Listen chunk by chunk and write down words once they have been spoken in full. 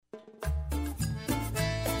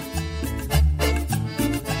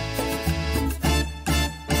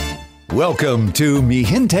Welcome to Mi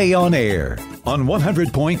Gente on Air on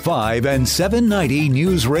 100.5 and 790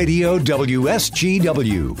 News Radio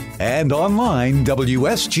WSGW and online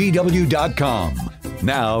WSGW.com.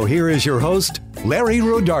 Now, here is your host, Larry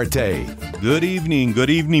Rodarte. Good evening,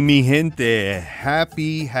 mi gente.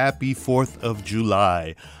 Happy 4th of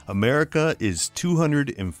July. America is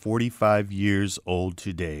 245 years old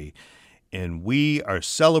today, and we are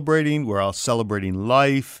celebrating. We're all celebrating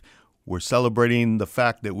life. We're celebrating the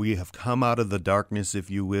fact that we have come out of the darkness, if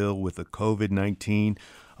you will, with the COVID-19,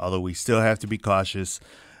 although we still have to be cautious.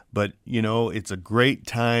 But, you know, it's a great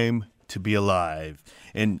time to be alive.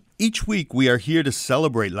 And each week we are here to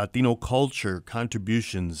celebrate Latino culture,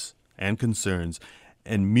 contributions, and concerns.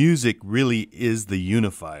 And music really is the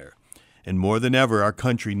unifier. And more than ever, our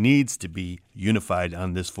country needs to be unified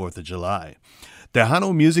on this 4th of July.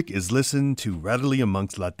 Tejano music is listened to readily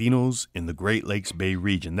amongst Latinos in the Great Lakes Bay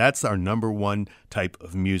region. That's our number one type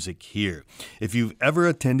of music here. If you've ever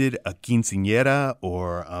attended a quinceañera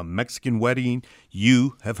or a Mexican wedding,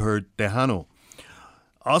 you have heard Tejano.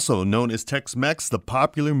 Also known as Tex-Mex, the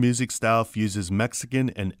popular music style fuses Mexican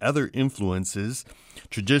and other influences.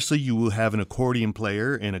 Traditionally, you will have an accordion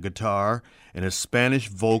player and a guitar and a Spanish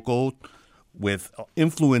vocal with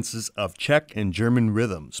influences of Czech and German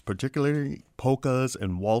rhythms, particularly polkas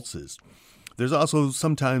and waltzes. There's also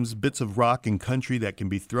sometimes bits of rock and country that can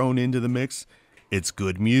be thrown into the mix. It's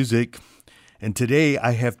good music. And today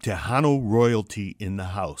I have Tejano royalty in the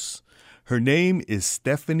house. Her name is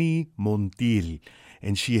Stephanie Montiel,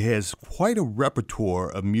 and she has quite a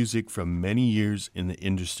repertoire of music from many years in the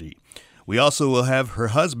industry. We also will have her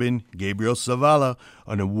husband, Gabriel Zavala,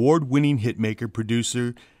 an award-winning hitmaker,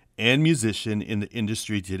 producer, and musician in the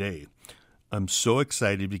industry today. I'm so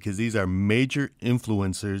excited because these are major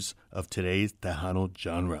influencers of today's Tejano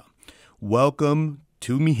genre. Welcome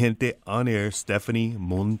to Mi Gente on Air, Stephanie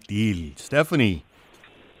Montiel. Stephanie.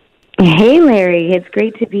 Hey, Larry. It's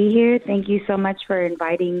great to be here. Thank you so much for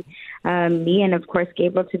inviting me and, of course,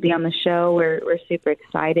 Gabriel to be on the show. We're super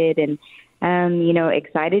excited and,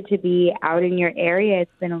 excited to be out in your area.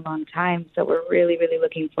 It's been a long time, so we're really, really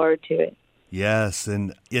looking forward to it. Yes,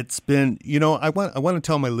 and it's been, I want to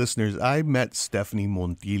tell my listeners, I met Stephanie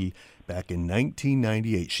Montiel back in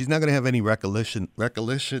 1998. She's not going to have any recollection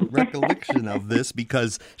of this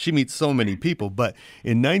because she meets so many people. But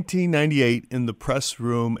in 1998, in the press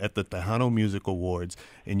room at the Tejano Music Awards,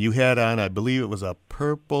 and you had on, I believe it was a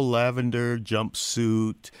purple lavender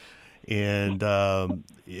jumpsuit, and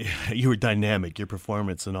you were dynamic, your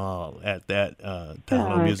performance and all at that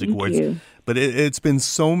Tejano Music Awards. You. But it's been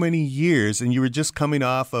so many years, and you were just coming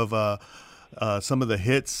off of some of the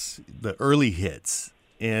hits, the early hits.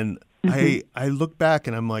 And I look back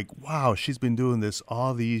and I'm like, wow, she's been doing this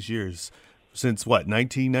all these years. Since what,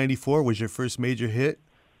 1994 was your first major hit?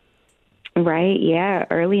 Right, yeah,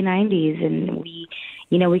 early 90s. And we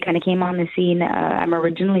kind of came on the scene. I'm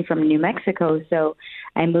originally from New Mexico, so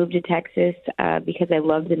I moved to Texas because I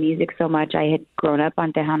loved the music so much. I had grown up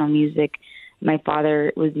on Tejano music. My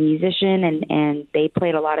father was a musician, and they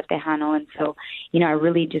played a lot of Tejano. And so, I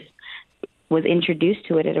really just was introduced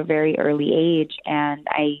to it at a very early age, and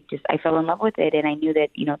I fell in love with it. And I knew that,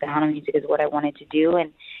 Tejano music is what I wanted to do.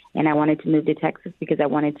 And I wanted to move to Texas because I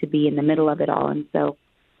wanted to be in the middle of it all. And so,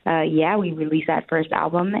 we released that first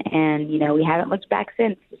album, and, we haven't looked back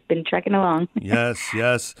since. It's been trekking along.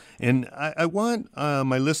 Yes. And I want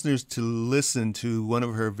my listeners to listen to one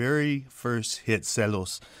of her very first hits,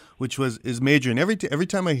 Celos, which is major. And every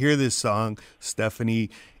time I hear this song,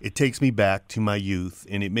 Stephanie, it takes me back to my youth,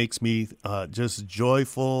 and it makes me just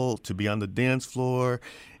joyful to be on the dance floor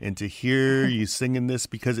and to hear you singing this,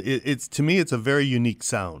 because it's to me, it's a very unique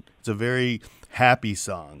sound. It's a very happy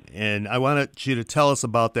song. And I want you to tell us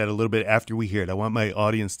about that a little bit after we hear it. I want my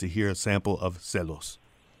audience to hear a sample of Celos.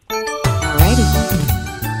 Alrighty.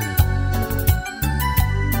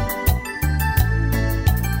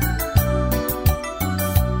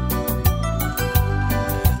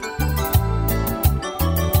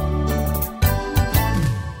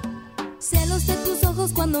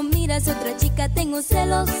 Cuando miras a otra chica tengo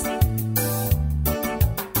celos.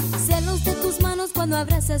 Celos de tus manos cuando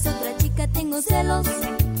abrazas a otra chica tengo celos.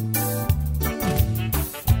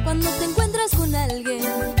 Cuando te encuentras con alguien,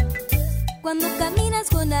 cuando caminas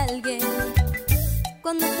con alguien,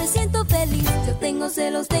 cuando te siento feliz, yo tengo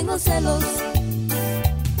celos, tengo celos.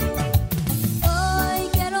 Hoy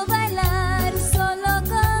quiero bailar solo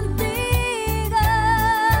contigo.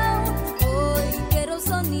 Hoy quiero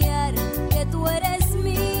soñar que tú eres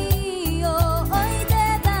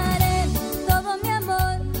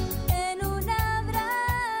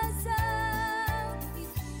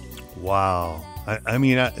Wow. I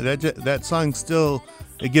mean, that song still,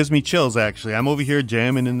 it gives me chills, actually. I'm over here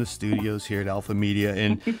jamming in the studios here at Alpha Media.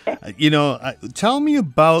 And, tell me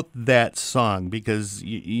about that song, because,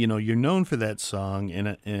 you're known for that song.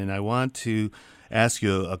 And I want to ask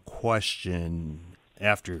you a question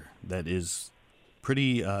after that is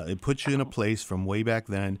pretty, it puts you in a place from way back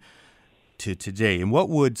then to today. And what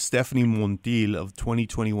would Stephanie Montiel of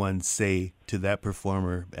 2021 say to that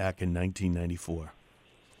performer back in 1994?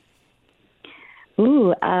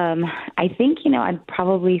 I think, I'd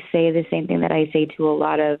probably say the same thing that I say to a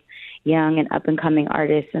lot of young and up-and-coming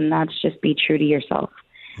artists, and that's just be true to yourself.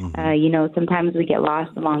 Mm-hmm. Sometimes we get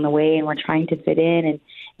lost along the way, and we're trying to fit in,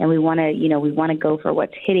 and we want to go for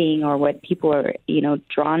what's hitting or what people are,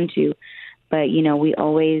 drawn to. But, we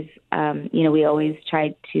always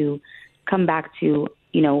try to come back to,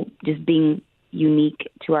 just being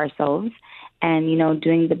unique to ourselves and,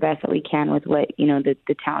 doing the best that we can with what,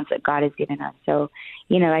 the talents that God has given us. So,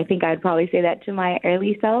 I think I'd probably say that to my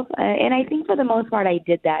early self. And I think for the most part, I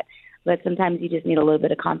did that. But sometimes you just need a little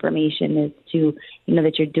bit of confirmation as to,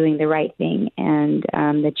 that you're doing the right thing and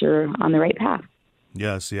that you're on the right path.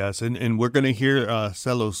 Yes. And we're going to hear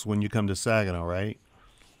Celos when you come to Saginaw, right?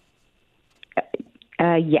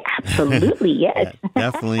 Yeah, absolutely, yes. Yeah,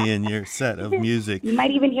 definitely in your set of music. You might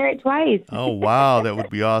even hear it twice. Oh, wow, that would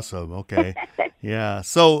be awesome. Okay, yeah.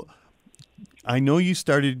 So I know you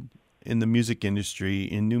started in the music industry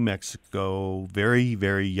in New Mexico very,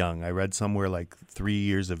 very young. I read somewhere like 3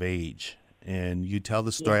 years of age. And you tell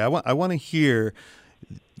the story. Yeah. I want to hear,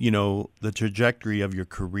 the trajectory of your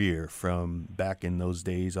career from back in those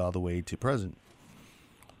days all the way to present.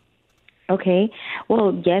 Okay.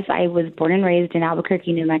 Well, yes, I was born and raised in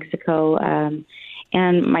Albuquerque, New Mexico, and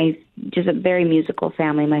just a very musical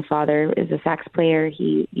family. My father is a sax player.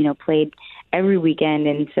 He, played every weekend,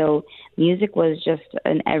 and so music was just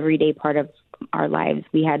an everyday part of our lives.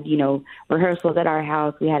 We had, rehearsals at our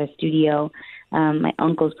house. We had a studio. My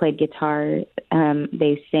uncles played guitar.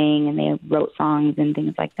 They sang and they wrote songs and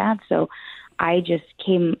things like that. So I just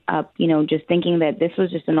came up, just thinking that this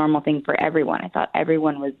was just a normal thing for everyone. I thought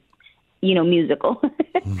everyone was musical.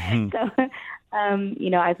 Mm-hmm. So,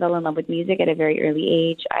 I fell in love with music at a very early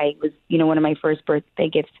age. I was, one of my first birthday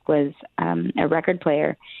gifts was a record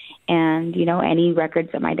player. And, any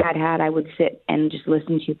records that my dad had, I would sit and just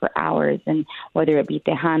listen to for hours. And whether it be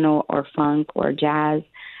Tejano or funk or jazz,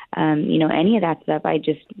 any of that stuff, I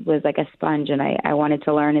just was like a sponge, and I wanted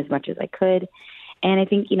to learn as much as I could. And I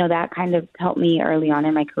think, that kind of helped me early on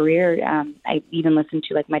in my career. I even listened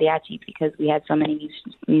to like mariachi because we had so many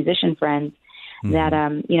musician friends that,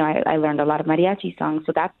 I learned a lot of mariachi songs.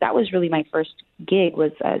 So that was really my first gig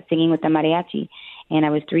was singing with the mariachi. And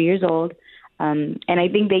I was 3 years old. And I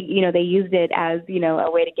think they used it as,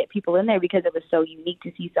 a way to get people in there because it was so unique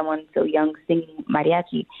to see someone so young singing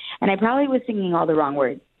mariachi. And I probably was singing all the wrong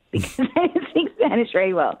words because I didn't speak Spanish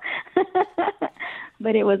very well.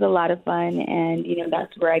 But it was a lot of fun, and,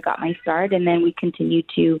 that's where I got my start. And then we continued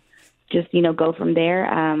to just, go from there.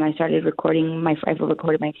 I started recording I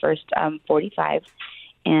recorded my first 45,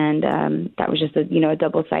 and that was just a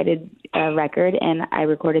double-sided record, and I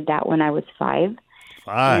recorded that when I was 5.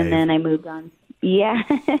 And then I moved on. Yeah.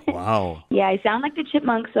 Wow. Yeah, I sound like the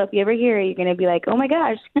Chipmunks, so if you ever hear it, you're going to be like, oh, my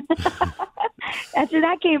gosh. That's where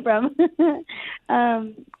that came from.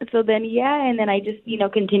 So then, and then I just,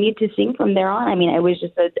 continued to sing from there on. I mean, it was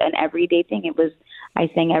just an everyday thing. I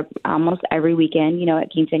sang almost every weekend,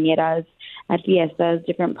 at quinceañeras, at fiestas,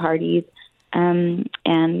 different parties. And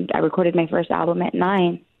I recorded my first album at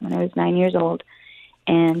 9, when I was 9 years old.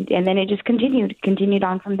 And then it just continued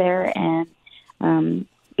on from there. And,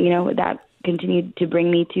 that continued to bring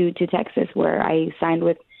me to Texas, where I signed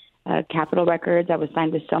with Capitol Records. I was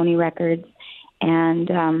signed with Sony Records. And,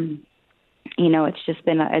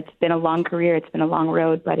 it's been a long career. It's been a long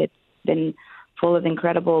road, but it's been full of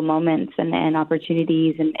incredible moments and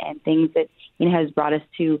opportunities and things that, has brought us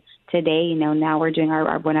to today. Now we're doing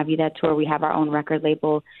our Buena Vida tour. We have our own record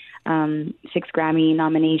label, 6 Grammy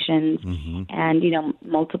nominations, mm-hmm. and,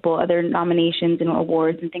 multiple other nominations and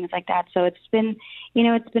awards and things like that. So it's been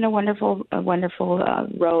a wonderful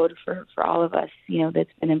road for all of us,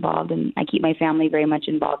 that's been involved. And I keep my family very much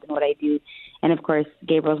involved in what I do. And of course,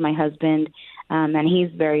 Gabriel's my husband, and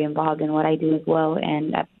he's very involved in what I do as well.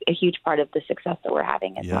 And a huge part of the success that we're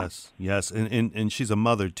having as well. Yes. And she's a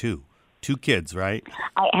mother too. 2 kids, right?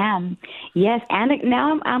 I am. Yes, and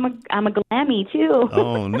now I'm a Grammy too.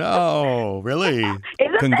 Oh no, really?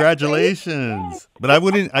 Congratulations. But I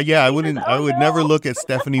would never look at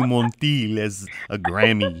Stephanie Montiel as a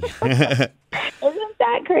Grammy. Isn't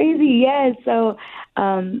that crazy? Yes. So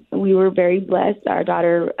We were very blessed. Our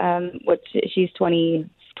daughter, she's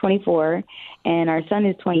 24, and our son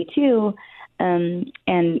is 22.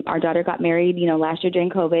 And our daughter got married, last year during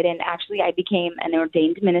COVID. And actually, I became an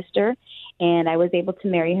ordained minister, and I was able to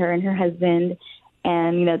marry her and her husband.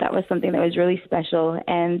 And, that was something that was really special.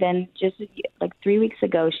 And then just like 3 weeks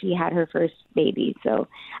ago, she had her first baby. So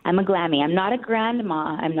I'm a Glammy. I'm not a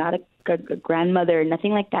grandma. I'm not a grandmother,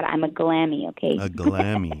 nothing like that. I'm a Glammy, okay? A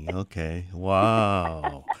Glammy, okay.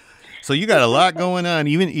 Wow. So you got a lot going on,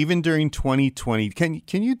 even during 2020. Can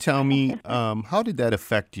you tell me how did that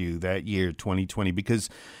affect you that year, 2020? Because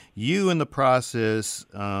you, in the process,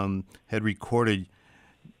 had recorded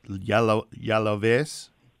Ya Lo Ves,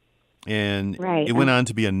 and right. It went on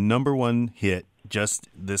to be a number one hit just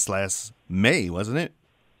this last May, wasn't it?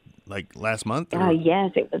 Like last month?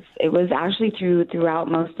 Yes, it was actually throughout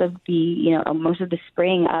most of the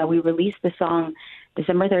spring. We released the song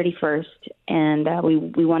December 31st, and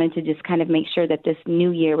we wanted to just kind of make sure that this new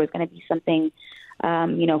year was going to be something,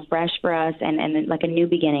 fresh for us and like a new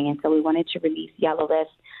beginning. And so we wanted to release Ya Lo Ves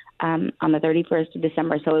on the 31st of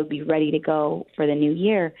December, so it would be ready to go for the new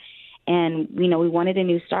year. And, we wanted a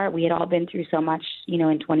new start. We had all been through so much, in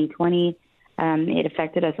 2020. It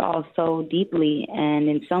affected us all so deeply and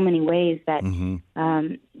in so many ways that,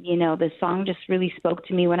 the song just really spoke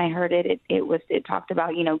to me when I heard it. It talked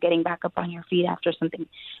about, getting back up on your feet after something,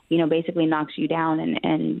 basically knocks you down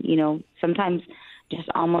and sometimes just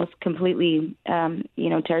almost completely,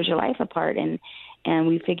 tears your life apart. And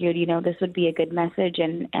we figured, this would be a good message.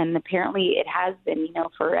 And apparently it has been,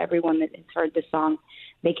 for everyone that has heard the song,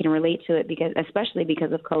 they can relate to it especially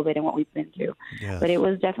because of COVID and what we've been through. Yes. But it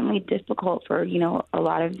was definitely difficult for, a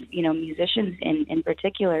lot of, musicians in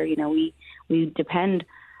particular. We depend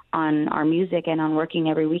on our music and on working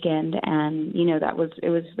every weekend. And, it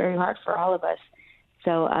was very hard for all of us.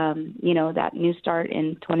 So, that new start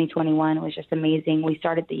in 2021 was just amazing. We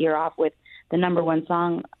started the year off with the number one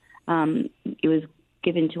song. It was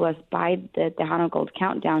given to us by the Tejano Gold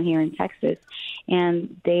Countdown here in Texas,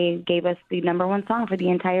 and they gave us the number one song for the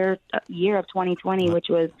entire year of 2020, which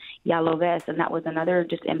was Ya Lo Ves, and that was another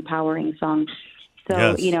just empowering song.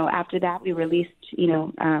 So, yes. After that, we released,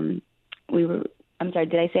 I'm sorry,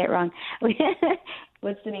 did I say it wrong?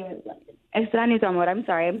 What's the name of it? Extraño Tu Amor. I'm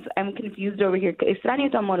sorry, I'm confused over here. Extraño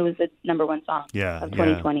Tu Amor was the number one song of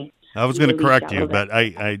 2020. Yeah. I was going to correct you, but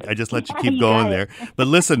I just let you keep going there. But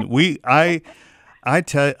listen,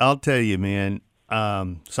 I'll tell you, man.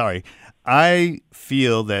 Sorry, I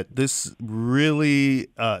feel that this really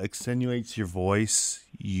extenuates your voice.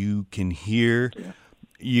 You can hear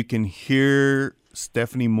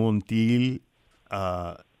Stephanie Montiel,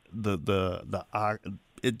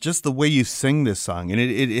 just the way you sing this song, and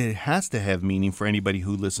it has to have meaning for anybody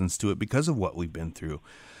who listens to it because of what we've been through.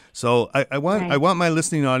 So I want my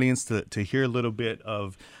listening audience to hear a little bit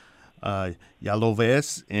of Ya Lo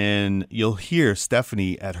Ves, and you'll hear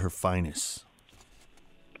Stephanie at her finest.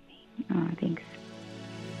 Oh, thanks.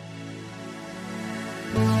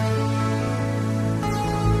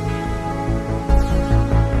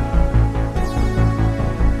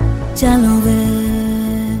 Ya lo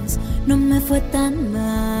ves, no me fue tan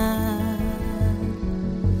mal.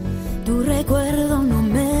 Tu recuerdo no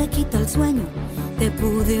me quita el sueño, te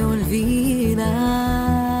pude olvidar.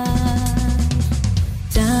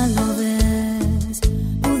 Ya lo ves,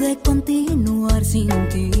 pude continuar sin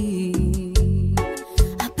ti.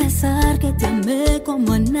 A pesar que te amé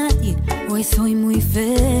como a nadie, hoy soy muy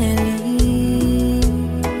feliz.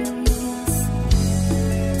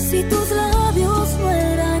 Si tus labios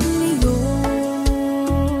fueran míos,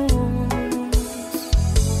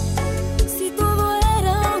 si todo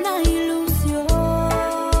era una ilusión,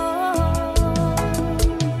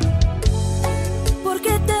 ¿por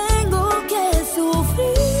qué tengo que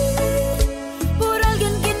sufrir por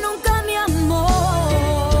alguien que nunca me amó?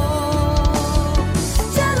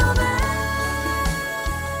 Ya lo ves,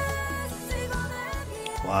 sigo de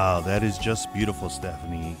pie. Wow, that is just beautiful,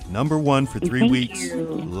 Stephanie. Number one for 3 Thank weeks you.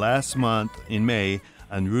 last month in May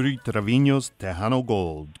on Rudy Trevino's Tejano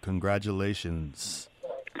Gold. Congratulations.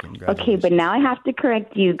 Okay, but now I have to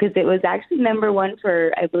correct you because it was actually number one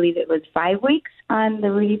for, I believe it was 5 weeks on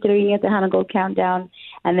the Rudy Trevino Tejano Gold Countdown,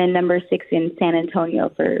 and then number 6 in San Antonio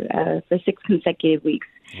for 6 consecutive weeks.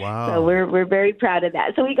 Wow. So we're very proud of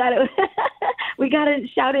that. So we got to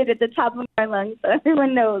shout it at the top of our lungs so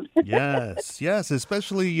everyone knows. Yes,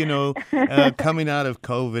 especially, coming out of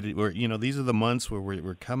COVID, where, these are the months where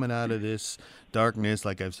we're coming out of this darkness,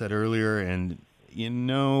 like I've said earlier, and,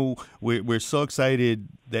 we're so excited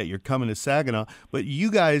that you're coming to Saginaw, but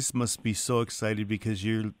you guys must be so excited because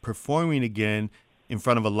you're performing again in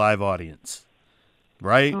front of a live audience.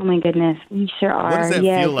 right? Oh my goodness, we sure are. What does that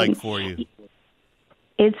yes. feel like for you?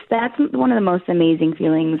 That's one of the most amazing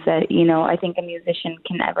feelings that I think a musician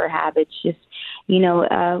can ever have. It's just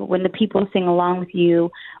when the people sing along with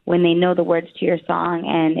you, when they know the words to your song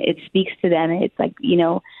and it speaks to them, it's like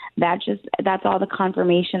that's all the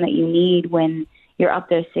confirmation that you need when you're up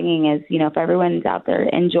there singing. Is if everyone's out there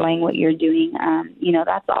enjoying what you're doing,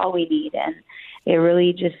 that's all we need, and it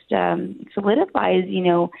really just solidifies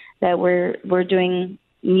that we're doing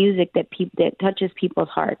music that touches people's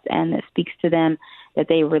hearts and that speaks to them, that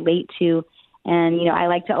they relate to. And, I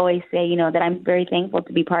like to always say, that I'm very thankful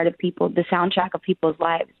to be part of the soundtrack of people's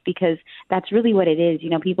lives, because that's really what it is.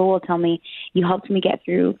 People will tell me, you helped me get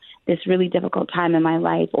through this really difficult time in my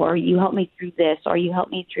life, or you helped me through this, or you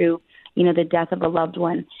helped me through, the death of a loved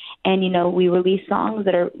one. And, we release songs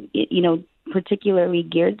that are, particularly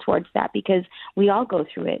geared towards that, because we all go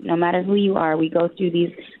through it. No matter who you are, we go through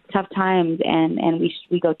these tough times and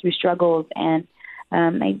we go through struggles. And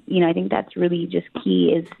I think that's really just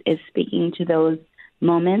key is speaking to those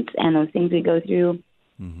moments and those things we go through,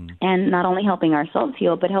 and not only helping ourselves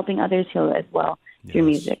heal, but helping others heal as well through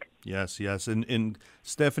music. Yes. And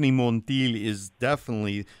Stephanie Montiel is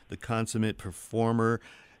definitely the consummate performer.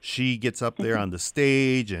 She gets up there on the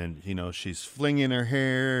stage and, she's flinging her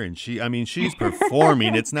hair and she's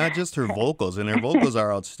performing. It's not just her vocals, and her vocals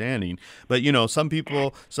are outstanding. But, some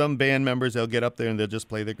band members, they'll get up there and they'll just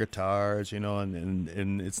play their guitars,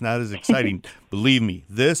 and it's not as exciting. Believe me,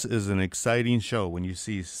 this is an exciting show when you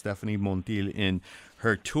see Stephanie Montiel in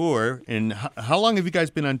her tour. And how long have you guys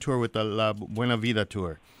been on tour with the La Buena Vida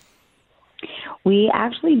tour? We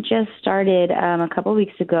actually just started a couple of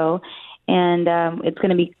weeks ago. And it's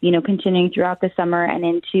going to be, continuing throughout the summer and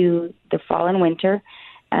into the fall and winter.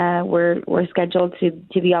 We're scheduled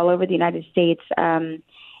to be all over the United States. And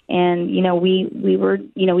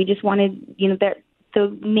we just wanted,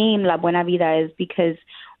 the name La Buena Vida is because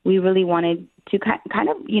we really wanted to kind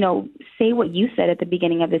of, say what you said at the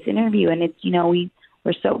beginning of this interview. And it's,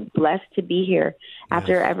 we're so blessed to be here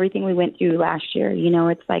after everything we went through last year.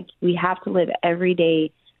 It's like we have to live every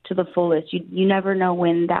day to the fullest. You never know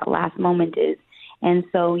when that last moment is. And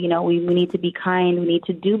so, we need to be kind. We need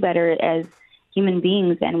to do better as human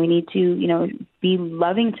beings, and we need to, be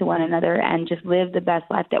loving to one another and just live the best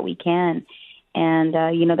life that we can. And,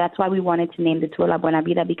 that's why we wanted to name the tour La Buena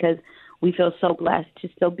Vida, because we feel so blessed to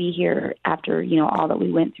still be here after, all that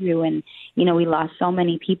we went through. And, we lost so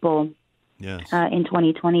many people in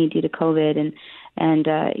 2020 due to COVID. And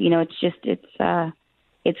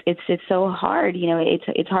it's so hard,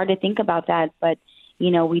 it's hard to think about that, but,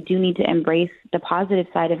 we do need to embrace the positive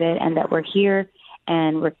side of it, and that we're here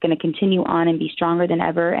and we're going to continue on and be stronger than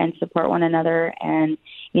ever and support one another and,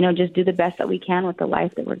 just do the best that we can with the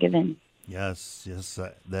life that we're given. Yes,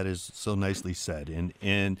 that is so nicely said.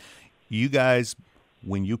 And you guys,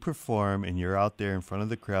 when you perform and you're out there in front of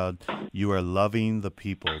the crowd, you are loving the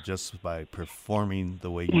people just by performing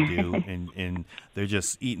the way you do, and they're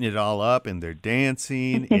just eating it all up and they're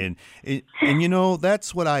dancing, and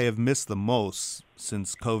that's what I have missed the most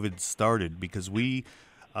since COVID started, because we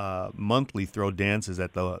monthly throw dances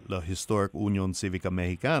at the historic Unión Cívica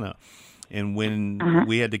Mexicana. And when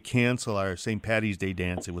we had to cancel our St. Patty's Day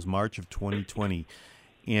dance, it was March of 2020.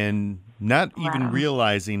 And not even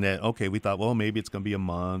realizing that, okay, we thought, well, maybe it's going to be a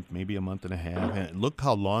month, maybe a month and a half. And look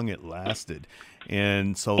how long it lasted.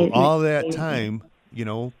 And so all that time,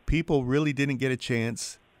 people really didn't get a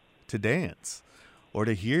chance to dance or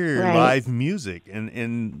to hear live music.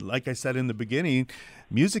 And like I said in the beginning,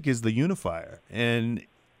 music is the unifier. And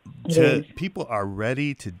people are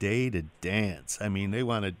ready today to dance. I mean, they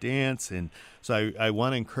want to dance. And so I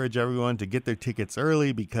want to encourage everyone to get their tickets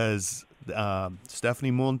early, because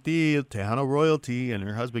Stephanie Montiel, Tejano royalty, and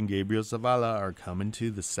her husband Gabriel Zavala are coming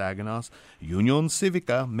to the Saginaw Unión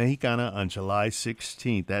Cívica Mexicana on July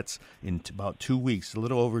 16th. That's in about 2 weeks, a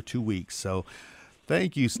little over 2 weeks. So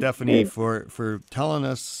thank you, Stephanie, for telling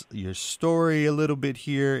us your story a little bit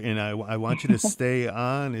here. And I want you to stay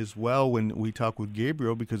on as well when we talk with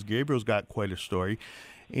Gabriel, because Gabriel's got quite a story.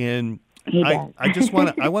 And I just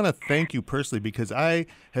want to thank you personally, because I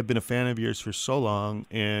have been a fan of yours for so long,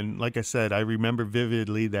 and like I said, I remember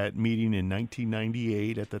vividly that meeting in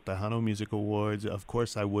 1998 at the Tejano Music Awards. Of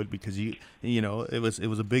course, I would, because it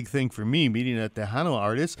was a big thing for me meeting a Tejano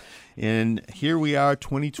artist, and here we are,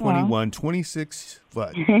 2021, 26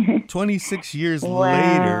 years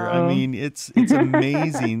later. I mean, it's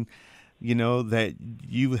amazing, that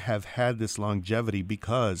you have had this longevity,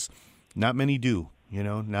 because not many do.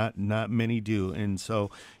 Not many do. And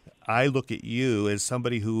so I look at you as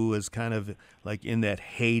somebody who was kind of like in that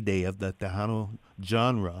heyday of the Tejano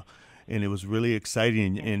genre. and it was really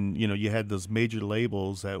exciting. And you had those major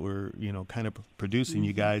labels that were kind of producing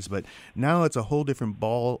you guys, but now it's a whole different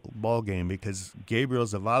ball game, because Gabriel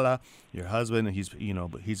Zavala, your husband,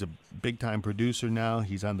 he's a big time producer now.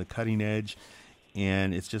 He's on the cutting edge,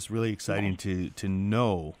 and it's just really exciting to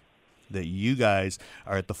know that you guys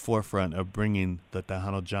are at the forefront of bringing the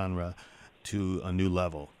Tejano genre to a new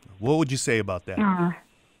level. What would you say about that?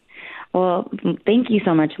 Well, thank you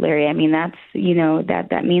so much, Larry. I mean, that's,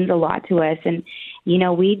 that means a lot to us. And,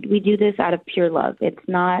 we do this out of pure love. It's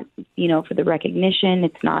not, for the recognition.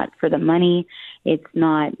 It's not for the money. It's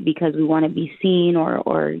not because we want to be seen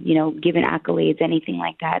or given accolades, anything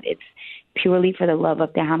like that. It's purely for the love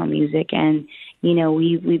of Tejano music. And,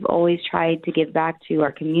 we've always tried to give back to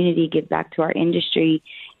our community, give back to our industry.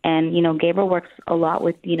 And, Gabriel works a lot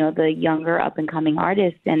with, the younger up and coming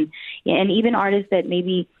artists and even artists that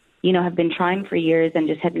maybe, have been trying for years and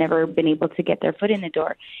just had never been able to get their foot in the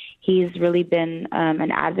door. He's really been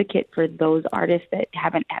an advocate for those artists that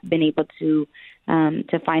haven't been able to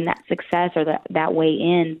find that success or that way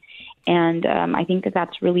in. And I think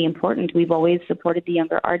that's really important. We've always supported the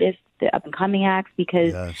younger artists, the up-and-coming acts,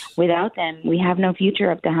 because without them, we have no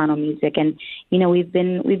future of Tejano music. And, we've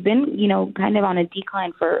been kind of on a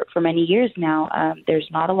decline for many years now. There's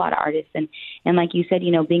not a lot of artists. And like you said,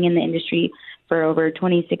 being in the industry for over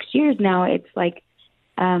 26 years now, it's like,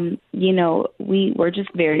 we're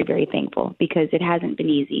just very, very thankful, because it hasn't been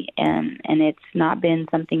easy. And it's not been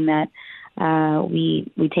something that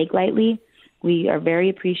we take lightly. We are very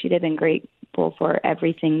appreciative and grateful for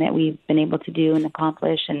everything that we've been able to do and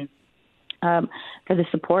accomplish, and for the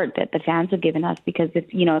support that the fans have given us. Because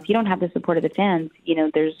if you don't have the support of the fans,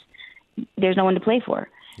 there's no one to play for.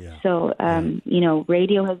 Yeah. So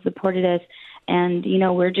radio has supported us, and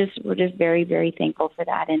we're just very, very thankful for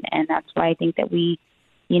that. And that's why I think that we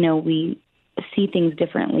see things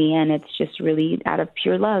differently, and it's just really out of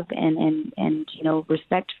pure love and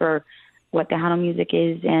respect for what Tejano music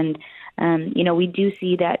is. And we do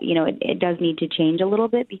see that, it does need to change a little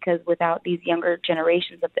bit, because without these younger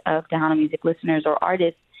generations of Tejano music listeners or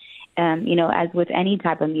artists, as with any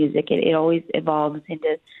type of music, it always evolves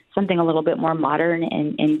into something a little bit more modern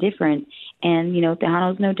and different. And,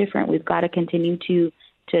 Tejano's no different. We've got to continue to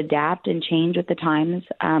adapt and change with the times.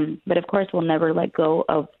 But of course, we'll never let go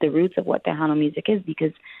of the roots of what Tejano music is,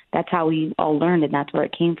 because that's how we all learned and that's where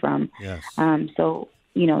it came from. Yes. So,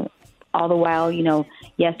 all the while,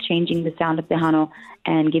 yes, changing the sound of Tejano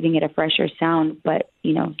and giving it a fresher sound, but,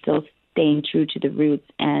 still staying true to the roots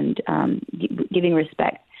and giving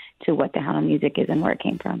respect to what Tejano music is and where it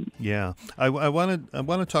came from. Yeah. I want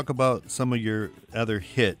to talk about some of your other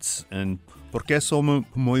hits, and ¿Por qué soy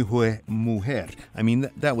muy mujer? I mean,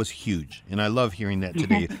 that was huge, and I love hearing that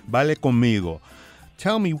today. Baile conmigo.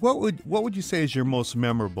 Tell me, what would you say is your most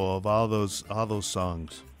memorable of all those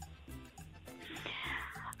songs?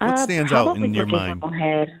 What stands out in your mind?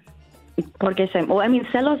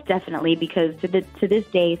 Celos definitely, because to this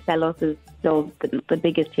day, Celos is still the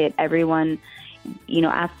biggest hit. Everyone,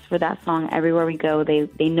 asks for that song everywhere we go.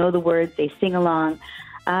 They know the words, they sing along.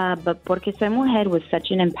 But Porque Soy Mujer was such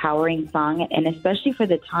an empowering song, and especially for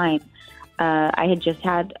the time. I had just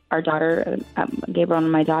had our daughter, Gabriel,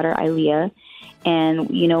 and my daughter, Ilea, and,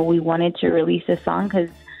 we wanted to release a song because,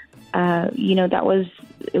 I was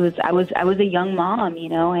a young mom,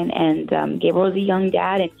 and Gabriel was a young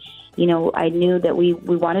dad, and, I knew that we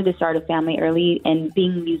wanted to start a family early, and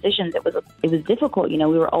being musicians, it was difficult. We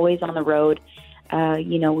were always on the road.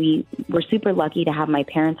 We were super lucky to have my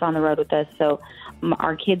parents on the road with us. So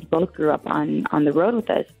our kids both grew up on the road with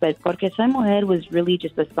us. But Porque Soy Mujer was really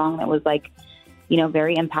just a song that was like,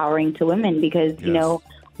 very empowering to women, because,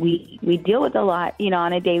 we deal with a lot,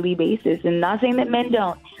 on a daily basis, and not saying that men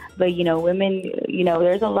don't, but, women,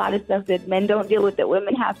 there's a lot of stuff that men don't deal with that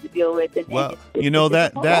women have to deal with. And, well,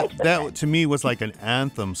 that to me was like an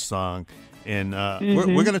anthem song. And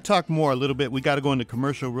we're going to talk more a little bit. We got to go into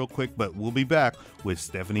commercial real quick, but we'll be back with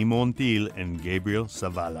Stephanie Montiel and Gabriel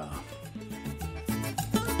Zavala.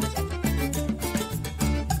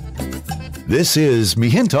 This is Mi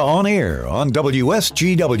Gente on Air on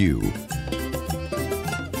WSGW.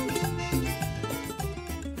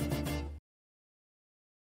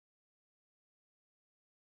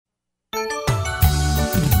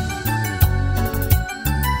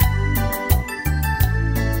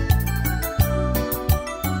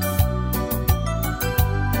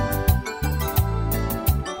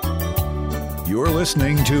 You're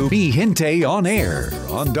listening to Mi Gente on Air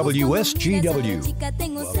on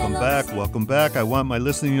WSGW. Welcome back. I want my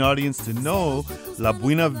listening audience to know La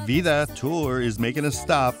Buena Vida Tour is making a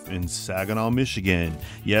stop in Saginaw, Michigan.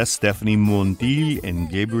 Yes, Stephanie Montiel and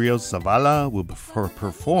Gabriel Zavala will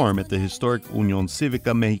perform at the historic Unión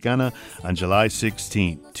Cívica Mexicana on July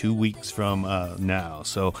 16th, 2 weeks from now.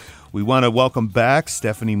 So we want to welcome back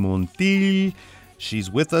Stephanie Montiel.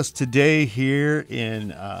 She's with us today here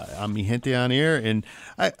on Mi Gente on Air. And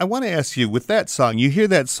I want to ask you, with that song, you hear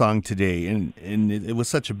that song today, and it was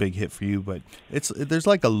such a big hit for you, but there's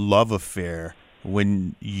like a love affair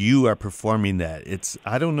when you are performing that.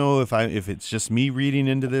 I don't know if it's just me reading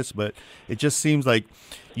into this, but it just seems like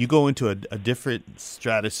you go into a different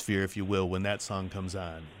stratosphere, if you will, when that song comes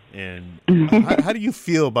on. And how do you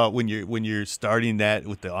feel about when you're starting that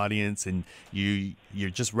with the audience and you're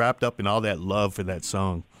just wrapped up in all that love for that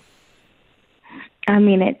song? I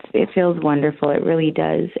mean, it feels wonderful. It really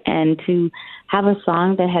does. And to have a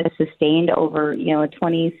song that has sustained over, a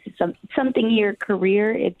 20-something year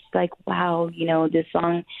career, it's like, wow, this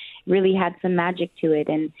song really had some magic to it.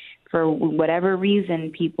 And for whatever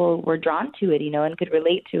reason, people were drawn to it, and could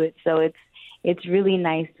relate to it. So it's really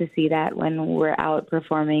nice to see that when we're out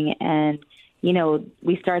performing and,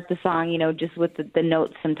 we start the song, just with the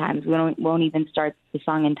notes sometimes. We won't even start the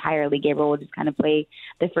song entirely. Gabriel will just kind of play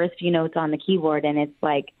the first few notes on the keyboard, and it's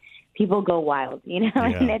like people go wild, and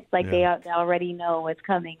it's like they already know what's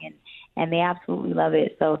coming, and they absolutely love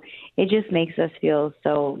it. So it just makes us feel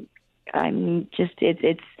so,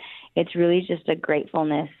 it's really just a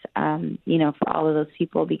gratefulness, for all of those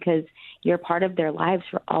people, because you're part of their lives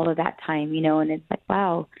for all of that time, and it's like,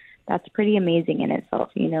 wow, that's pretty amazing in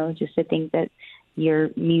itself, just to think that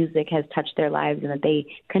your music has touched their lives and that they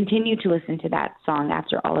continue to listen to that song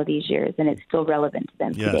after all of these years, and it's still relevant to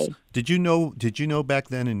them today. Did you know back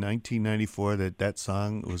then in 1994 that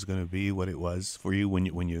song was going to be what it was for you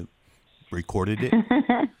when you recorded it?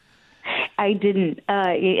 I didn't.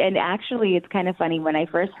 And actually, it's kind of funny. When I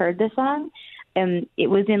first heard the song, it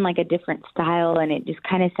was in like a different style, and it just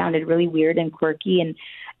kind of sounded really weird and quirky, and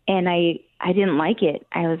I didn't like it.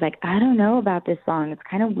 I was like, I don't know about this song. It's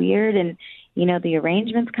kind of weird, and the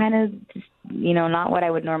arrangement's kind of just, not what I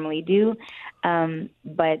would normally do.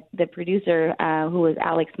 But the producer, who was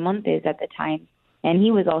Alex Montes at the time, and he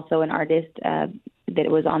was also an artist that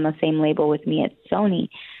was on the same label with me at Sony.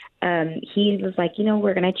 He was like,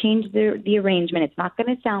 we're going to change the arrangement. It's not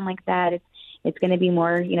going to sound like that. It's going to be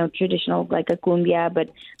more, traditional, like a cumbia, but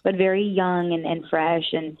very young and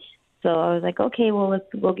fresh. And so I was like, okay, well,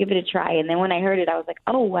 we'll give it a try. And then when I heard it, I was like,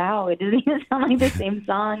 oh, wow, it doesn't even sound like the same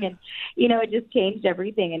song. And, it just changed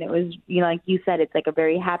everything. And it was, like you said, it's like a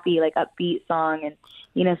very happy, like upbeat song, and,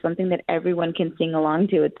 something that everyone can sing along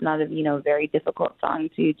to. It's not a, very difficult song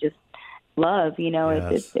to just love,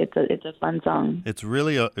 Yes. It's a fun song. It's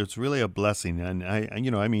really a blessing. And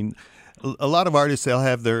I mean, a lot of artists, they'll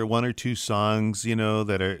have their one or two songs,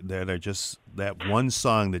 that are just that one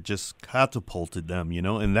song that just catapulted them,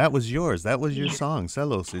 and that was yours. That was your song,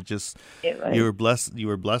 Celos. You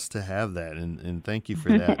were blessed to have that, and thank you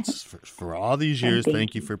for that. for all these years,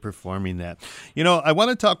 thank you for performing that. I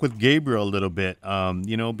want to talk with Gabriel a little bit,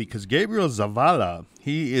 because Gabriel Zavala,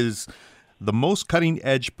 he is the most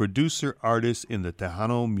cutting-edge producer artist in the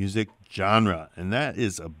Tejano music genre, and that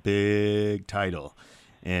is a big title.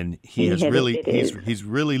 And he's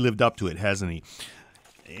really lived up to it, hasn't he?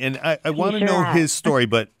 And I want to know his story,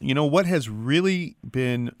 but what has really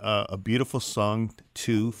been a beautiful song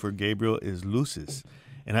too for Gabriel is Luces,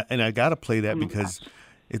 and I got to play that because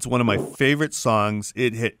it's one of my favorite songs.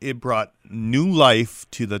 It brought new life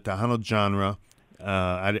to the Tejano genre.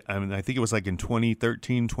 I think it was like in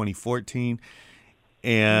 2013, 2014.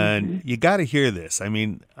 And you got to hear this. I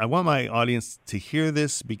mean, I want my audience to hear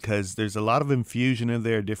this because there's a lot of infusion in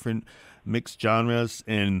there, different mixed genres,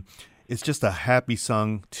 and it's just a happy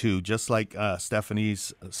song too, just like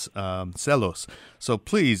Stephanie's Celos. So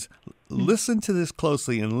please listen to this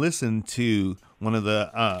closely and listen to one of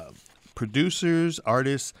the producers,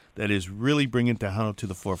 artists that is really bringing Tejano to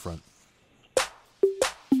the forefront.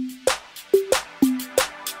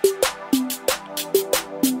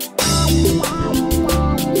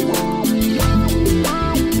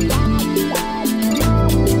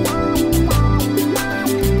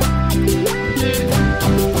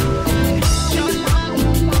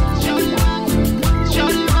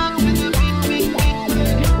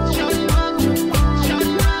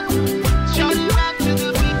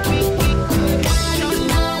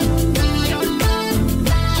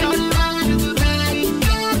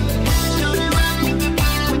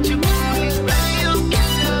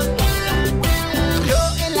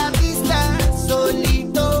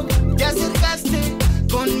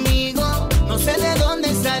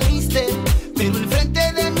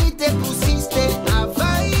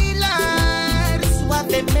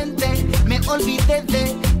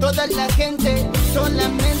 la gente,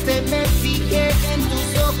 solamente me fijé en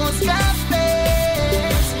tus ojos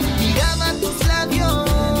cafés. Miraba tus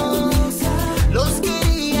labios, los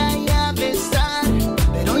quería ya besar,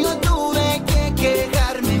 pero yo tuve que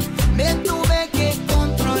quejarme, me tuve que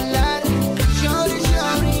controlar. Shorty,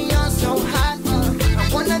 shorty, you're so hot, I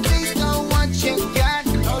wanna taste of what you got.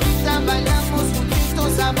 Ahorita bailamos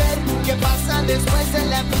juntitos a ver qué pasa después de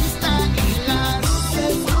la pista y las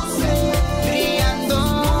luces brillando,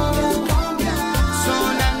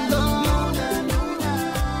 sonando.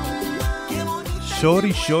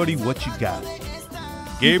 Shorty, shorty, what you got?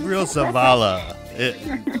 Gabriel Zavala.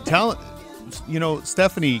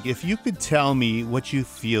 Stephanie, if you could tell me what you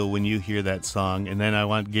feel when you hear that song, and then I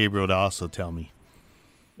want Gabriel to also tell me.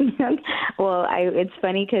 Well, it's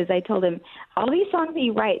funny because I told him, all these songs that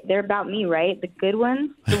you write, they're about me, right? The good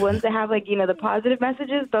ones, the ones that have, like, the positive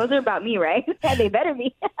messages, those are about me, right? They better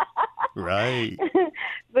be. Right.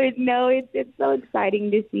 But no, it's so exciting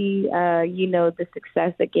to see, the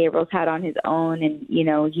success that Gabriel's had on his own. And,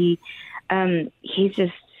 he's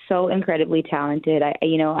just so incredibly talented. I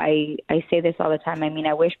say this all the time. I mean,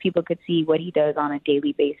 I wish people could see what he does on a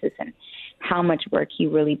daily basis and how much work he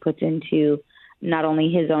really puts into not only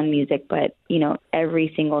his own music, but,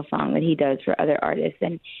 every single song that he does for other artists.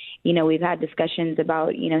 And, we've had discussions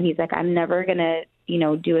about, he's like, I'm never going to,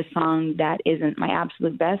 do a song that isn't my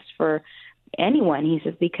absolute best for anyone. He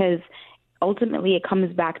says, because ultimately it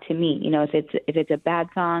comes back to me. If it's a bad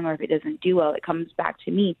song or if it doesn't do well, it comes back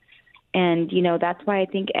to me. And, that's why I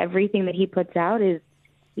think everything that he puts out is,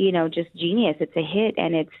 just genius. It's a hit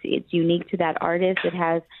and it's unique to that artist. It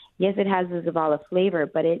has the Zavala flavor,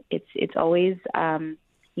 but it's always, kind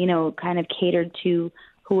of catered to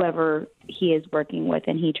whoever he is working with,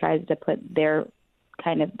 and he tries to put their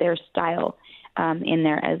style in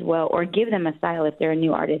there as well, or give them a style if they're a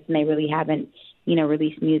new artist and they really haven't,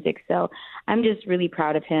 released music. So I'm just really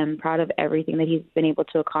proud of him, proud of everything that he's been able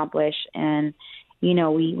to accomplish. And,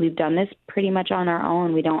 we've done this pretty much on our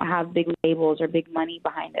own. We don't have big labels or big money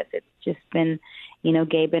behind us. It's just been,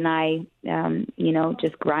 Gabe and I,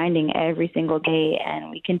 just grinding every single day,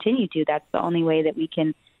 and we continue to. That's the only way that we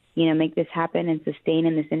can, make this happen and sustain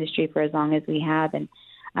in this industry for as long as we have. And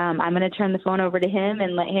I'm going to turn the phone over to him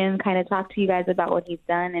and let him kind of talk to you guys about what he's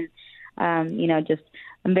done. And,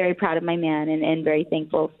 I'm very proud of my man and very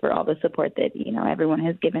thankful for all the support that, everyone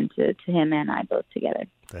has given to him and I both together.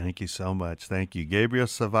 Thank you so much. Thank you. Gabriel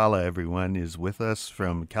Zavala, everyone, is with us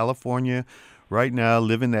from California right now,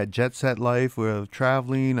 living that jet set life. We're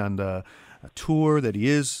traveling on a tour that he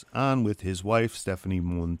is on with his wife, Stephanie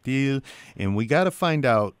Montiel. And we got to find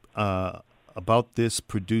out about this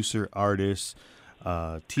producer, artist,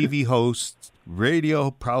 TV host,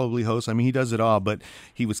 radio probably host. I mean, he does it all, but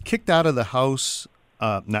he was kicked out of the house.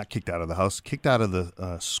 Kicked out of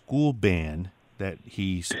the school band that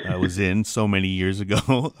he was in so many years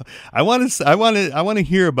ago. I want to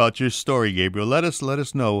hear about your story, Gabriel. Let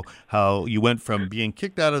us know how you went from being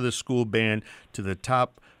kicked out of the school band to the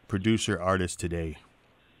top producer artist today.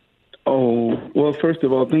 Oh, well, first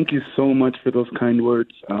of all, thank you so much for those kind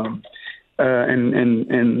words. And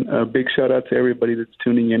a big shout out to everybody that's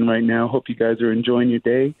tuning in right now. Hope you guys are enjoying your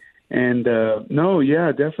day. And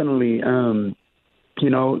definitely.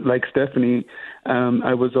 Like Stephanie,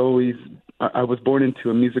 I was born into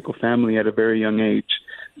a musical family at a very young age.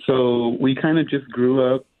 So we kind of just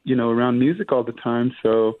grew up, around music all the time.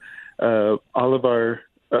 So all of our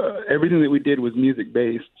everything that we did was music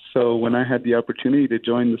based. So when I had the opportunity to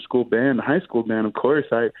join the school band, the high school band, of course,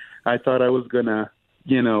 I thought I was gonna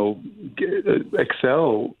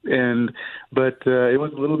excel, but it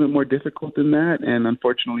was a little bit more difficult than that. And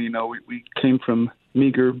unfortunately, we came from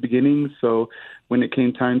meager beginnings. So when it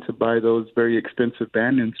came time to buy those very expensive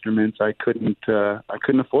band instruments, I couldn't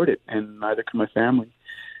afford it, and neither could my family.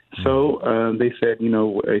 So they said,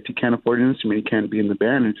 if you can't afford an instrument, you can't be in the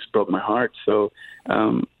band. It just broke my heart. So,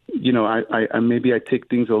 I maybe I take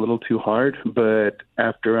things a little too hard, but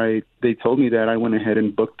after they told me that, I went ahead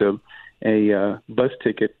and booked a bus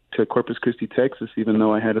ticket to Corpus Christi, Texas, even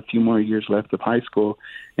though I had a few more years left of high school.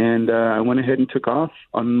 And I went ahead and took off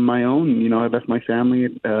on my own. I left my family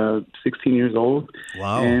at 16 years old.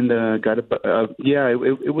 Wow. And got it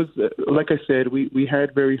was, like I said, we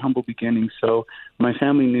had very humble beginnings. So my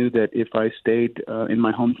family knew that if I stayed in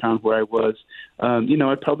my hometown where I was,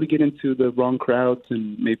 I'd probably get into the wrong crowds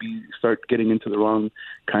and maybe start getting into the wrong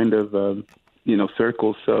kind of,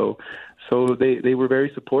 circles. So they were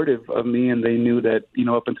very supportive of me, and they knew that,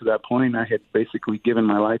 up until that point, I had basically given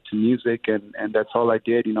my life to music, and that's all I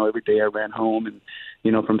did. Every day I ran home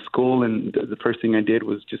from school, and the first thing I did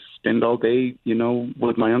was just spend all day,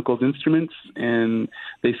 with my uncle's instruments, and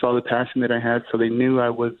they saw the passion that I had, so they knew I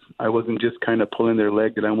wasn't just kind of pulling their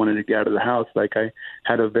leg that I wanted to get out of the house. Like, I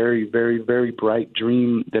had a very, very, very bright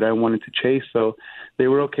dream that I wanted to chase, so they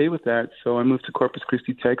were okay with that. So I moved to Corpus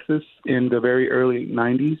Christi, Texas in the very early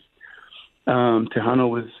 90s. Tejano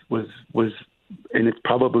was and it's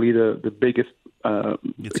probably the biggest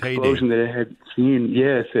explosion that I had seen,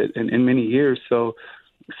 yes, in many years. So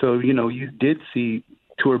you did see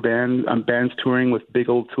bands touring with big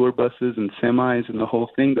old tour buses and semis and the whole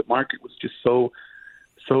thing. The market was just so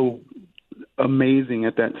amazing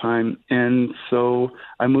at that time. And so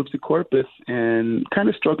I moved to Corpus and kind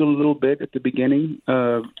of struggled a little bit at the beginning.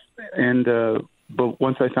 But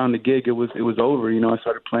once I found a gig, it was over. I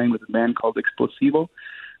started playing with a band called Explosivo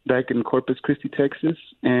back in Corpus Christi, Texas,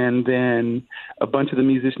 and then a bunch of the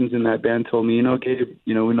musicians in that band told me, Gabe,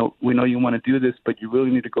 we know you want to do this, but you really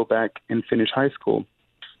need to go back and finish high school.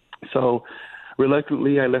 So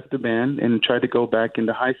reluctantly, I left the band and tried to go back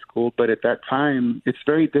into high school. But at that time, it's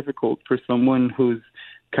very difficult for someone who's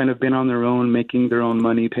kind of been on their own, making their own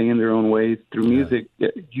money, paying their own ways through music.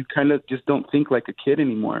 You kind of just don't think like a kid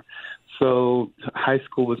anymore. So high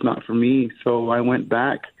school was not for me. So I went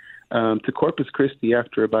back to Corpus Christi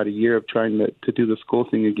after about a year of trying to do the school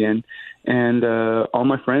thing again. And all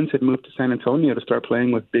my friends had moved to San Antonio to start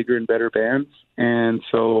playing with bigger and better bands. And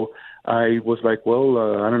so I was like, well,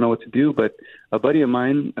 I don't know what to do. But a buddy of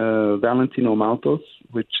mine, Valentino Maltos,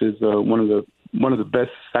 which is one of the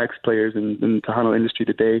best sax players in the Tejano industry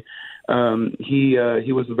today,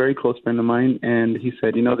 he was a very close friend of mine, and he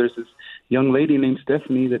said, there's this young lady named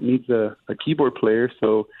Stephanie that needs a keyboard player,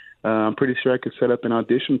 so I'm pretty sure I could set up an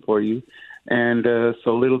audition for you. And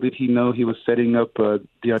so little did he know he was setting up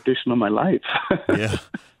the audition of my life.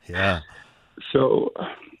 Yeah. So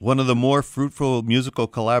one of the more fruitful musical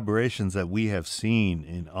collaborations that we have seen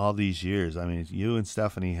in all these years. I mean, you and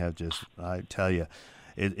Stephanie have just, I tell you,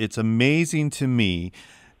 it's amazing to me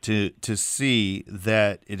to see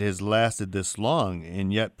that it has lasted this long,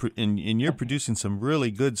 and yet and you're producing some really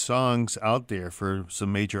good songs out there for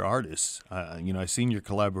some major artists. I've seen your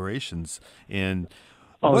collaborations, and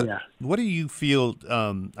what do you feel?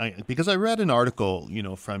 Because I read an article,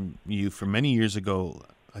 from you from many years ago.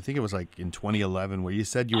 I think it was like in 2011, where you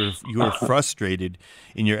said you were frustrated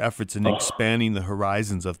in your efforts in expanding the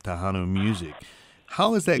horizons of Tejano music.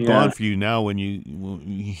 How has that gone for you now when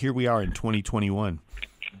here we are in 2021?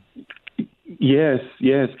 Yes,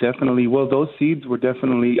 definitely. Well, those seeds were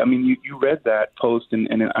definitely, I mean, you read that post, and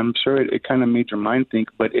I'm sure it kind of made your mind think,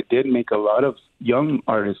 but it did make a lot of young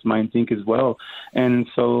artists mind think as well. And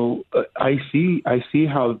so I see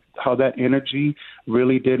how that energy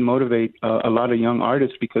really did motivate a lot of young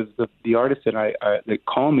artists, because the artists that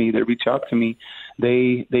call me, that reach out to me,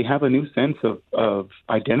 they have a new sense of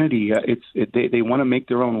identity. They want to make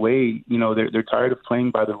their own way. They're tired of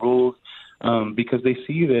playing by the rules, because they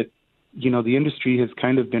see that the industry has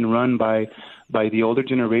kind of been run by the older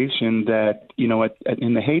generation that,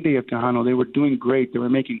 in the heyday of Tejano, they were doing great. They were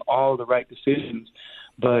making all the right decisions.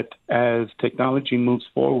 But as technology moves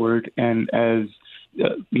forward and as,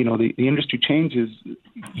 the industry changes,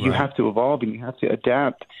 you have to evolve and you have to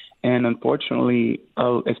adapt. And unfortunately,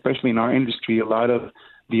 especially in our industry, a lot of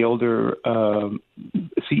the older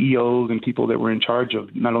CEOs and people that were in charge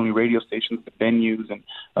of not only radio stations but venues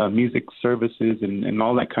and music services and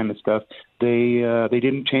all that kind of stuff, they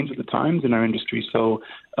didn't change with the times in our industry. So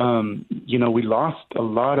we lost a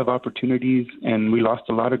lot of opportunities and we lost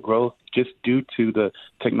a lot of growth just due to the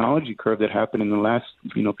technology curve that happened in the last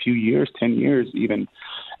few years, 10 years even.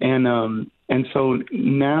 And so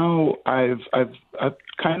now I've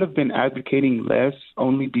kind of been advocating less,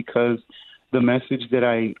 only because the message that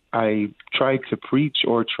I try to preach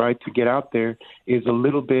or try to get out there is a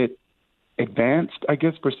little bit advanced, I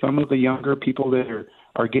guess, for some of the younger people that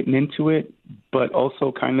are getting into it, but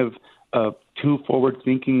also kind of too forward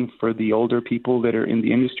thinking for the older people that are in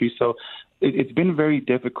the industry. So it's been very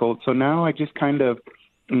difficult. So now I just kind of,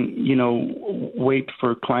 wait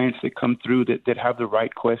for clients that come through that have the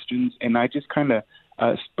right questions. And I just kind of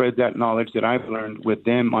spread that knowledge that I've learned with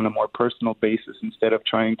them on a more personal basis, instead of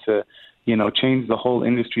trying to, change the whole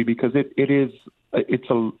industry, because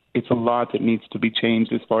it's a lot that needs to be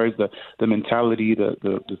changed as far as the mentality,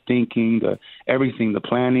 the thinking, the everything, the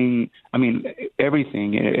planning. I mean,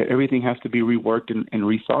 everything has to be reworked and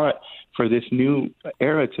rethought for this new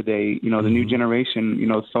era today. The new generation,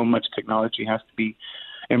 so much technology has to be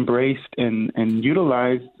embraced and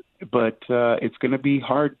utilized. it's going to be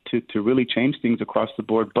hard to really change things across the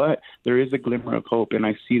board. But there is a glimmer of hope, and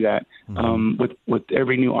I see that with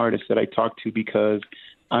every new artist that I talk to, because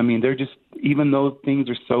I mean, they're just, even though things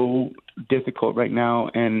are so difficult right now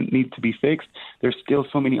and need to be fixed, there's still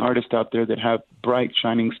so many artists out there that have bright,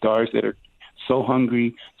 shining stars that are so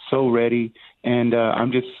hungry, so ready. And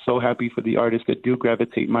I'm just so happy for the artists that do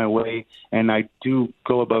gravitate my way. And I do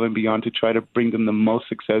go above and beyond to try to bring them the most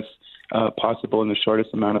success possible in the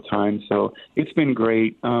shortest amount of time. So it's been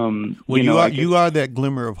great. Well, you are that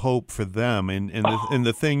glimmer of hope for them. And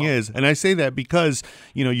the thing is, and I say that because,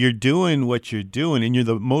 you're doing what you're doing and you're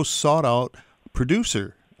the most sought out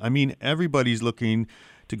producer. I mean, everybody's looking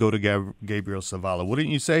to go to Gabriel Zavala, wouldn't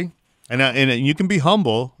you say? And you can be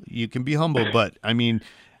humble, but I mean,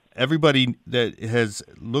 everybody that has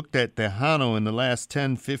looked at Tejano in the last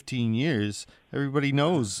 10, 15 years, everybody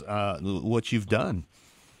knows what you've done.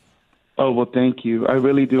 Oh, well, thank you. I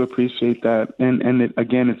really do appreciate that. And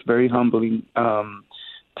again, it's very humbling to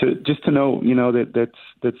know,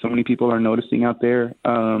 that so many people are noticing out there.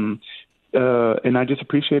 And I just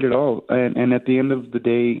appreciate it all. And at the end of the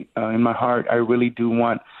day, in my heart, I really do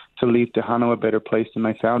want to leave Tejano a better place than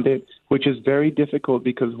I found it, which is very difficult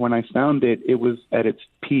because when I found it, it was at its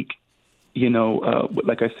peak.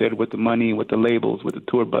 Like I said, with the money, with the labels, with the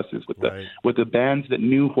tour buses, with the bands that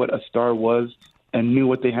knew what a star was and knew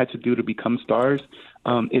what they had to do to become stars.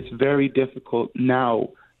 It's very difficult now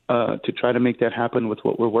to try to make that happen with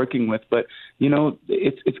what we're working with. But,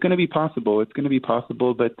 it's going to be possible. It's going to be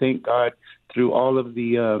possible. But thank God, through all of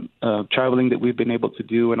the traveling that we've been able to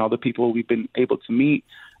do and all the people we've been able to meet,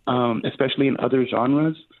 especially in other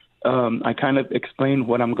genres, I kind of explain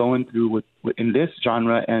what I'm going through in this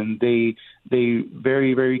genre, and they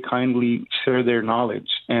very, very kindly share their knowledge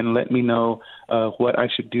and let me know what I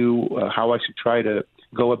should do, how I should try to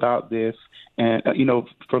go about this, and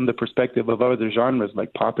from the perspective of other genres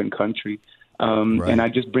like pop and country. And I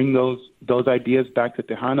just bring those ideas back to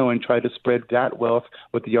Tejano and try to spread that wealth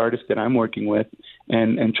with the artists that I'm working with,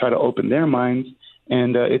 and try to open their minds.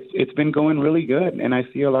 And it's been going really good, and I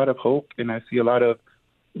see a lot of hope, and I see a lot of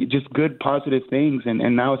just good, positive things.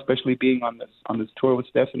 And now, especially being on this tour with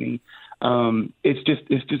Stephanie, it's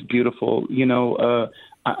just beautiful.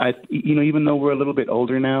 I even though we're a little bit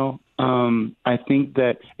older now, I think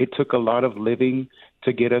that it took a lot of living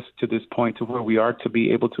to get us to this point to where we are, to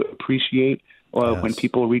be able to appreciate when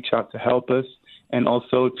people reach out to help us, and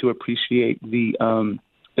also to appreciate the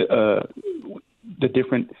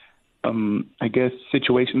different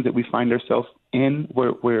situations that we find ourselves in,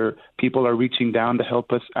 where people are reaching down to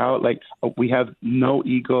help us out. Like, we have no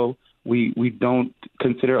ego. We don't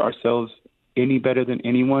consider ourselves any better than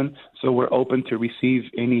anyone. So we're open to receive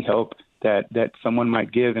any help that someone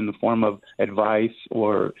might give in the form of advice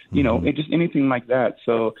or, just anything like that.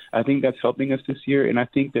 So I think that's helping us this year. And I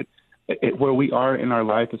think that where we are in our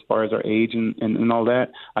life as far as our age and all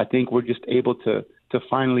that, I think we're just able to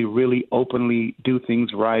finally really openly do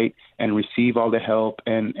things right and receive all the help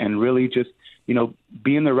and really just,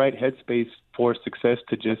 be in the right headspace for success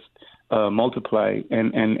to just multiply.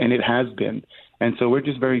 And it has been. And so we're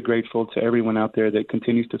just very grateful to everyone out there that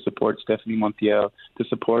continues to support Stephanie Montiel, to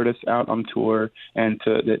support us out on tour, and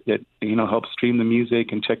that help stream the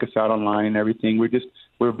music and check us out online and everything.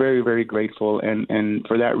 We're very, very grateful, and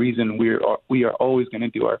for that reason, we are always going to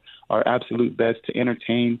do our absolute best to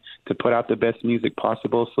entertain, to put out the best music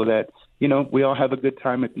possible, so that we all have a good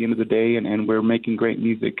time at the end of the day, and we're making great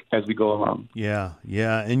music as we go along. Yeah,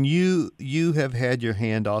 and you have had your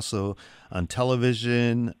hand also on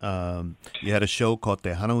television. You had a show called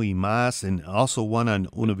Tejano y Más, and also one on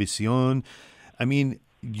Univision. I mean,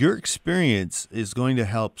 your experience is going to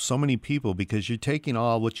help so many people because you're taking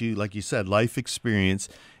all what you, like you said, life experience,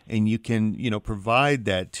 and you can, provide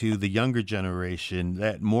that to the younger generation,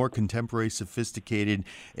 that more contemporary, sophisticated,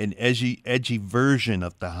 and edgy version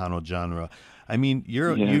of Tejano genre. I mean,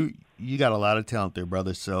 you got a lot of talent there,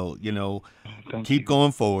 brother. So, keep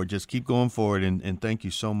going forward. Just keep going forward, and thank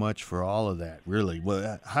you so much for all of that. Really.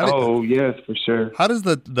 Well, yes, for sure. How does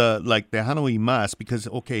the Tejano y Más? Because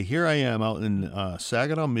here I am out in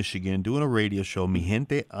Saginaw, Michigan, doing a radio show, Mi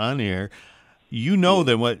Gente on Air.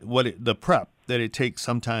 Then what the prep that it takes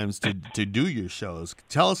sometimes to do your shows.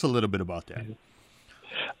 Tell us a little bit about that.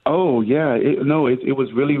 Oh yeah, it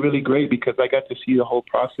was really, really great because I got to see the whole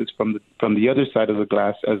process from the other side of the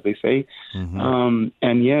glass, as they say. Mm-hmm.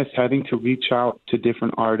 And yes, having to reach out to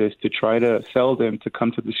different artists to try to sell them to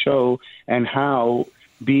come to the show, and how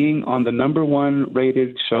being on the #1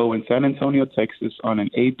 rated show in San Antonio, Texas, on an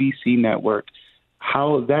ABC network,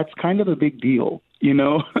 how that's kind of a big deal. you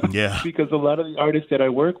know? Yeah. Because a lot of the artists that I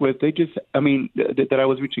work with, they just, I mean, that I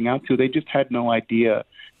was reaching out to, they just had no idea,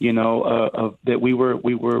 you know, of that we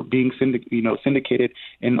were being syndicated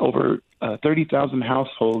in over 30,000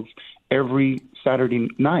 households every Saturday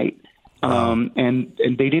night. And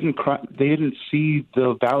they didn't see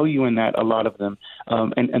the value in that, a lot of them.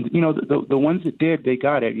 And you know, the ones that did, they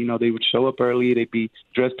got it. You know, they would show up early, they'd be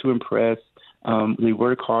dressed to impress. They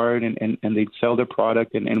work hard and they'd sell their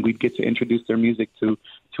product, and we'd get to introduce their music to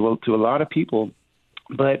a lot of people.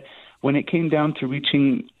 But when it came down to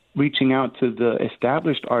reaching out to the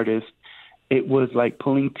established artists, it was like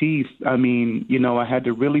pulling teeth. I mean, you know, I had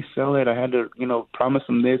to really sell it. I had to, you know, promise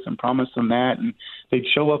them this and promise them that, and they'd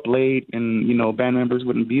show up late, and you know, band members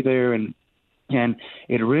wouldn't be there, and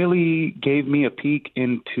it really gave me a peek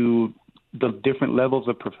into the different levels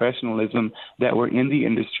of professionalism that were in the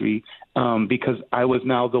industry, because I was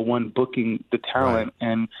now the one booking the talent, right,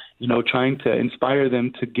 and, you know, trying to inspire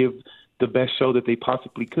them to give the best show that they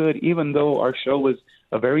possibly could, even though our show was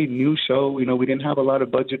a very new show. You know, we didn't have a lot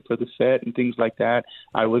of budget for the set and things like that.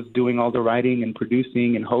 I was doing all the writing and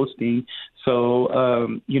producing and hosting.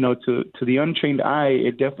 So, you know, to the untrained eye,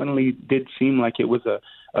 it definitely did seem like it was a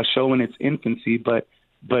show in its infancy, but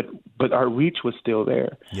our reach was still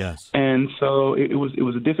there. Yes. And so it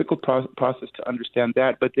was a difficult process to understand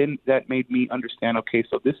that. But then that made me understand, okay,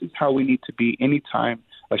 so this is how we need to be anytime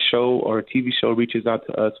a show or a TV show reaches out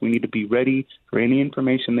to us. We need to be ready for any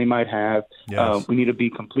information they might have. Yes. We need to be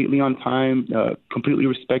completely on time, completely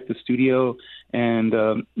respect the studio. And,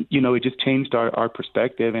 you know, it just changed our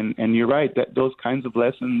perspective. And you're right, that those kinds of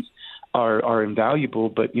lessons are invaluable,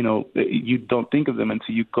 but, you know, you don't think of them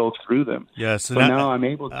until you go through them. Yes. So now I'm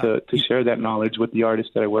able to share that knowledge with the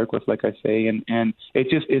artists that I work with, like I say, and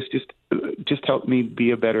it's just helped me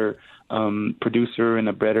be a better producer and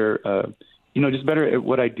a better you know, just better at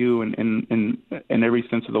what I do in every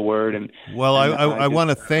sense of the word. And well, I want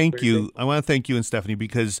to thank you. I want to thank you and Stephanie,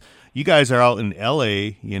 because you guys are out in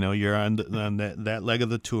L.A. You know, you're on that leg of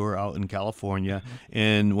the tour out in California. Mm-hmm.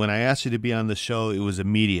 And when I asked you to be on the show, it was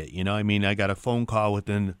immediate. You know, I mean, I got a phone call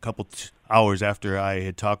within a couple hours after I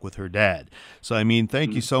had talked with her dad. So, I mean,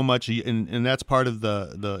 thank you so much. And that's part of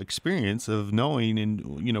the experience of knowing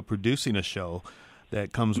and, you know, producing a show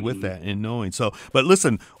that comes with that and knowing. So, but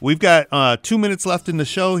listen, we've got 2 minutes left in the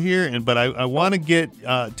show here, but I want to get,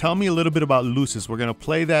 tell me a little bit about Luces. We're going to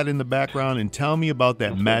play that in the background, and tell me about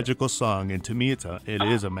that magical song. And to me, it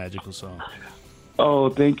is a magical song. Oh,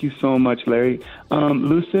 thank you so much, Larry.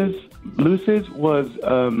 Luces was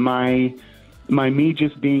my me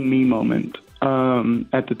just being me moment.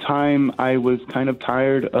 At the time, I was kind of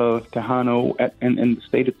tired of Tejano and the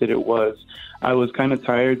state that it was. I was kind of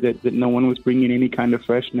tired that no one was bringing any kind of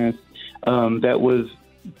freshness. That was,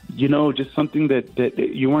 you know, just something that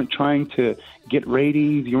you weren't trying to get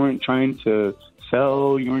ratings. You weren't trying to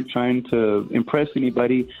sell. You weren't trying to impress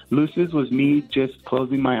anybody. Luces was me just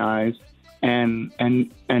closing my eyes and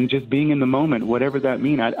just being in the moment, whatever that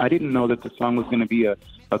means. I didn't know that the song was going to be a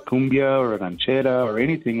cumbia or a ranchera or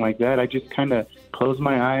anything like that. I just kind of closed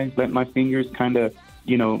my eyes, let my fingers kind of,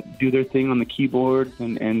 you know, do their thing on the keyboards,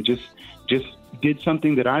 and just did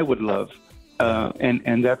something that I would love.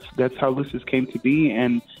 And that's how Luces came to be.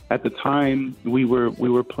 And at the time, we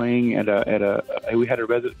were playing we had a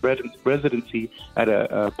residency at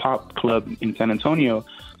a pop club in San Antonio.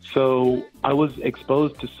 So I was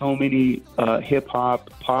exposed to so many hip hop,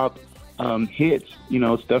 pop hits, you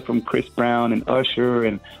know, stuff from Chris Brown and Usher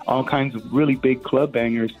and all kinds of really big club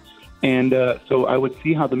bangers. And so I would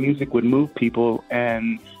see how the music would move people,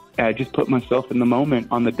 and I just put myself in the moment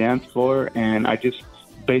on the dance floor, and I just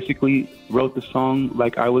basically wrote the song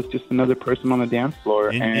like I was just another person on the dance floor.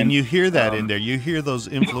 And you hear that in there. You hear those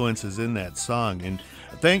influences in that song. And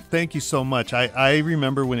thank you so much. I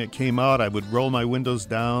remember when it came out, I would roll my windows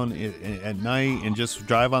down at night and just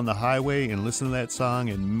drive on the highway and listen to that song.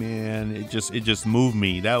 And man, it just moved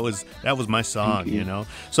me. That was my song, you know.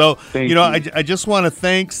 So I just want to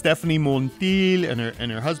thank Stephanie Montiel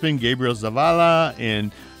and her husband Gabriel Zavala,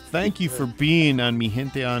 and thank you for being on Mi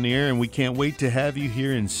Gente on Air, and we can't wait to have you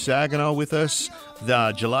here in Saginaw with us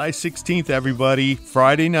July 16th, everybody,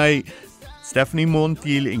 Friday night. Stephanie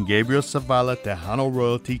Montiel and Gabriel Zavala, Tejano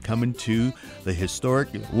Royalty, coming to the historic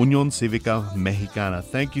Unión Cívica Mexicana.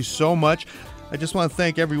 Thank you so much. I just want to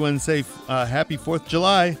thank everyone and say happy 4th of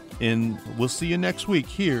July, and we'll see you next week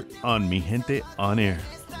here on Mi Gente on Air.